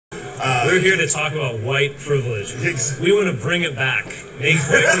We're here to talk about white privilege. We want to bring it back. Make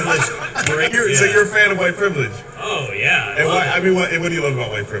white privilege great. So you're a fan of white privilege? Oh, yeah. And why, I mean, what do you love about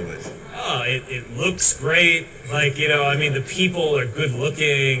white privilege? Oh, it looks great. Like, you know, I mean, the people are good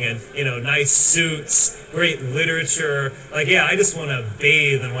looking and, you know, nice suits, great literature. Like, yeah, I just want to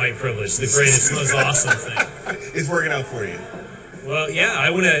bathe in white privilege. The greatest, most awesome thing. It's working out for you. Well, yeah,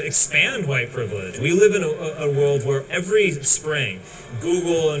 I want to expand white privilege. We live in a world where every spring,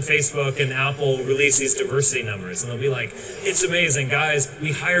 Google and Facebook and Apple release these diversity numbers, and they'll be like, it's amazing, guys,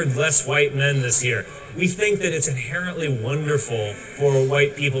 we hired less white men this year. We think that it's inherently wonderful for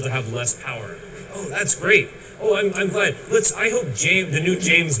white people to have less power. Oh, that's great. Oh, I'm glad. I hope the new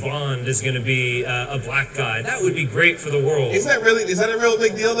James Bond is going to be a black guy. That would be great for the world. Is that a real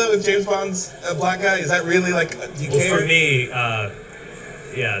big deal, though, if James Bond's a black guy? Is that really, like, do you care? For me,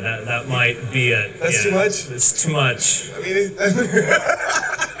 yeah, that might be it. That's too much? It's too much. I mean,